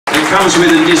Comes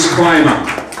with a disclaimer.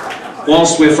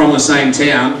 Whilst we're from the same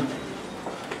town,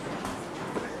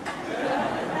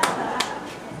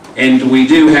 and we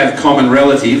do have common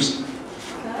relatives,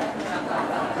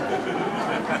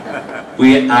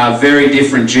 we are very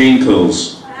different gene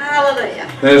pools. Hallelujah.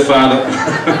 Her father...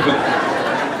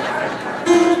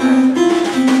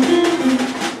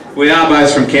 We are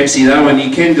both from Kempsey though, and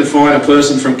you can define a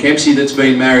person from Kempsey that's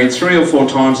been married 3 or 4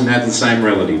 times and had the same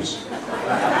relatives.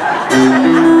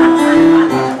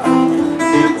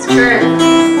 It's true.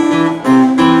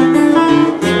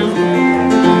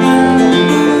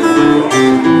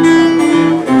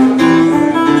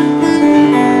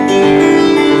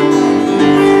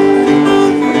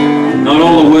 Not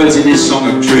all the words in this song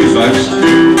are true, folks.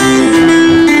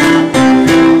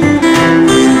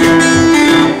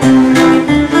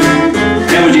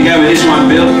 Go with this one,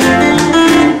 Bill.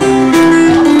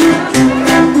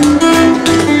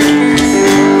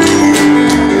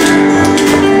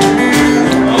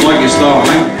 I like your style,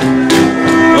 mate.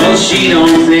 Well, she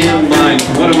don't think like...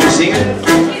 What am I singing?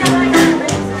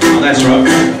 Oh, that's right.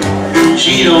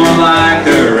 She don't like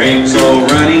her eggs all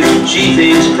runny. She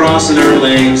thinks crossing her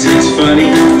legs is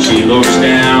funny. She looks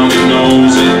down and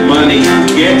knows that money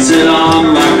gets it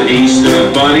on like the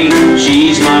Easter bunny.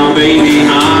 She's my baby,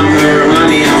 I'm her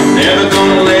honey. I'm never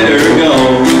gonna let her go.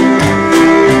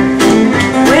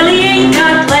 Well, he ain't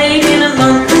got laid in a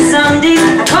month of Sundays.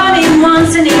 I caught him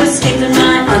once and he was skipping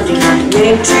my undies.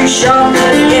 He ain't too sharp,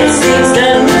 but he gets things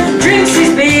done. Drinks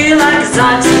his beer like it's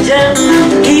oxygen.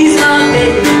 He's my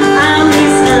baby, I'm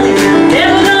his honey.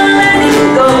 Never gonna let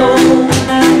him go.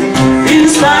 In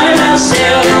spite of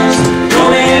ourselves,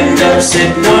 gonna end up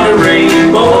sitting on a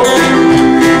rainbow.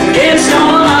 Against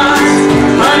all odds,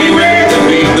 honey, we're the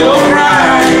big door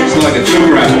prize. It's like a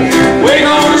chum raffle. We're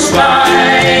gonna spy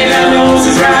our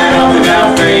noses right off of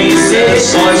our faces.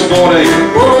 Size 14.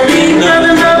 Won't be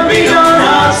nothing but big old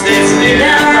hearts dancing in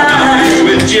our eyes.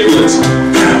 With giblets.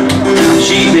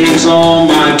 She thinks all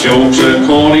my jokes are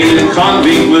corny. The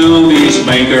convict movies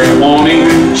make her horny.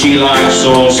 She likes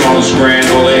sauce on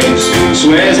scrambled eggs.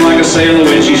 Swears like a sailor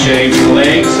when she shaves her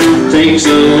legs. Takes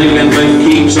a licking but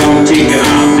keeps on ticking.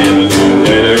 I'm never gonna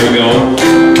let her go.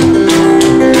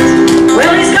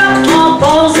 Well, he's got more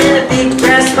balls than a big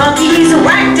brass monkey. He's a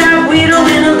whacked out widow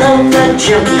and a low-blood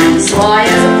junkie. Sly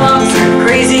as a fox,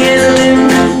 crazy as a loon.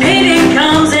 Payday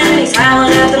comes and he's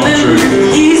howling at the moon.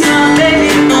 He's my baby,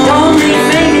 only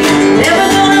baby, never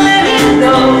gonna let him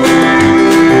go.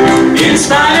 In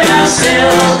spite of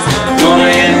ourselves, gonna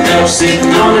end up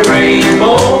sitting on the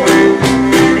rainbow.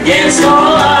 Against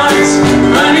all odds,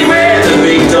 honey, we're the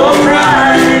big door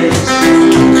prize.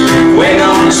 We're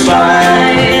gonna spy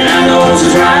our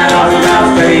noses right off of our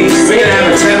face. We're gonna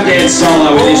have a tap dance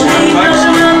solo with this one, folks.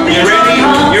 You ready?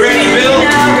 You ready, Bill?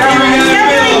 Here we go,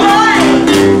 Bill.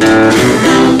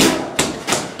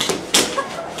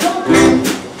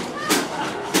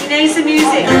 You need some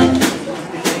music.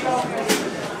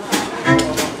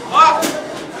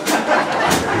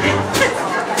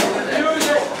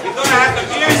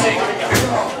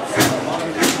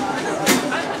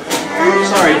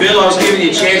 Sorry, Bill, I was giving you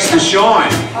a chance to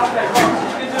shine.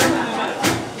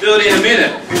 Do it in a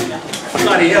minute.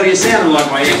 Bloody hell, you sounded like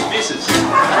my ex-missus.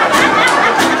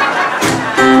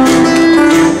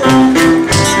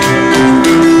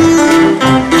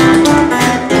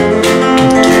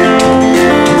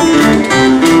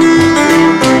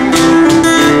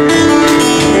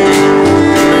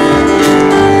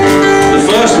 The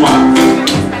first one.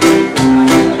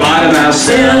 Part of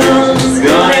ourselves.